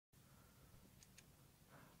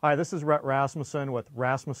Hi, this is Rhett Rasmussen with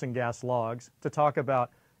Rasmussen Gas Logs to talk about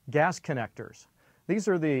gas connectors. These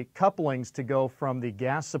are the couplings to go from the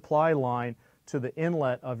gas supply line to the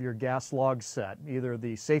inlet of your gas log set, either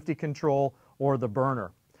the safety control or the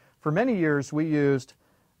burner. For many years we used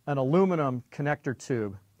an aluminum connector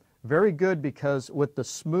tube. Very good because with the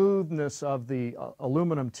smoothness of the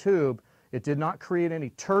aluminum tube, it did not create any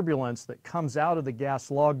turbulence that comes out of the gas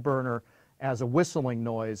log burner as a whistling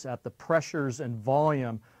noise at the pressures and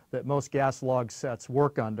volume that most gas log sets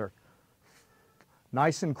work under.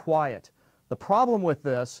 Nice and quiet. The problem with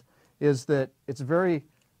this is that it's very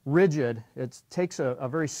rigid. It takes a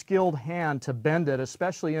very skilled hand to bend it,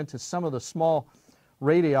 especially into some of the small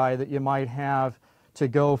radii that you might have to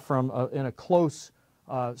go from in a close,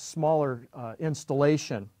 smaller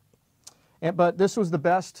installation. But this was the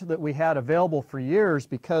best that we had available for years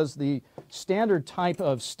because the standard type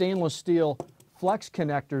of stainless steel flex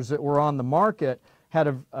connectors that were on the market had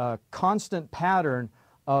a constant pattern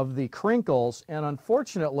of the crinkles, and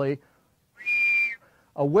unfortunately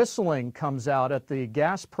a whistling comes out at the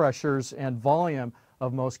gas pressures and volume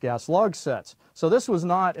of most gas log sets. So this was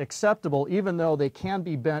not acceptable, even though they can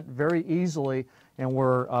be bent very easily and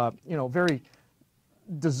were very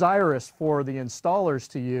desirous for the installers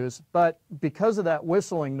to use. But because of that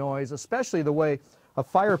whistling noise, especially the way a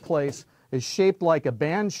fireplace is shaped like a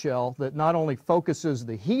band shell that not only focuses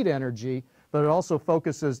the heat energy, but it also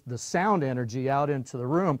focuses the sound energy out into the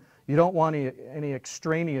room, you don't want any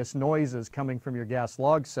extraneous noises coming from your gas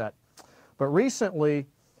log set. But recently,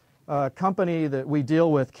 a company that we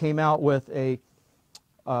deal with came out with a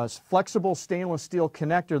flexible stainless steel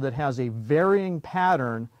connector that has a varying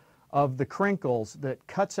pattern of the crinkles that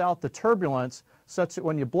cuts out the turbulence such that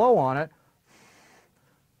when you blow on it,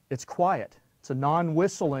 it's quiet. It's a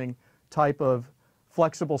non-whistling type of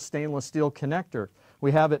flexible stainless steel connector.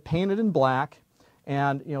 We have it painted in black,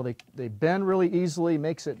 and they bend really easily,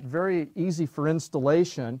 makes it very easy for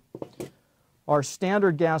installation. Our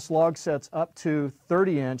standard gas log sets up to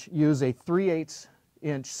 30-inch use a 3/8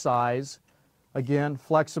 inch size. Again,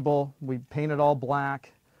 flexible. We paint it all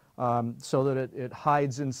black so that it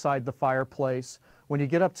hides inside the fireplace. When you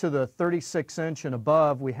get up to the 36-inch and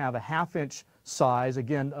above, we have a 1/2 inch size.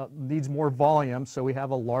 Again, needs more volume, so we have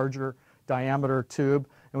a larger diameter tube.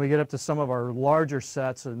 And we get up to some of our larger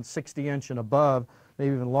sets, and 60-inch and above,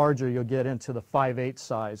 maybe even larger, you'll get into the 5/8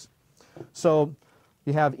 size. So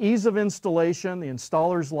you have ease of installation. The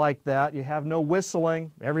installers like that. You have no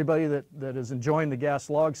whistling. Everybody that is enjoying the gas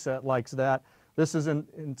log set likes that. This is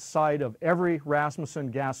inside of every Rasmussen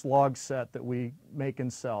gas log set that we make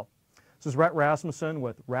and sell. This is Rhett Rasmussen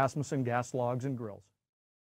with Rasmussen Gas Logs and Grills.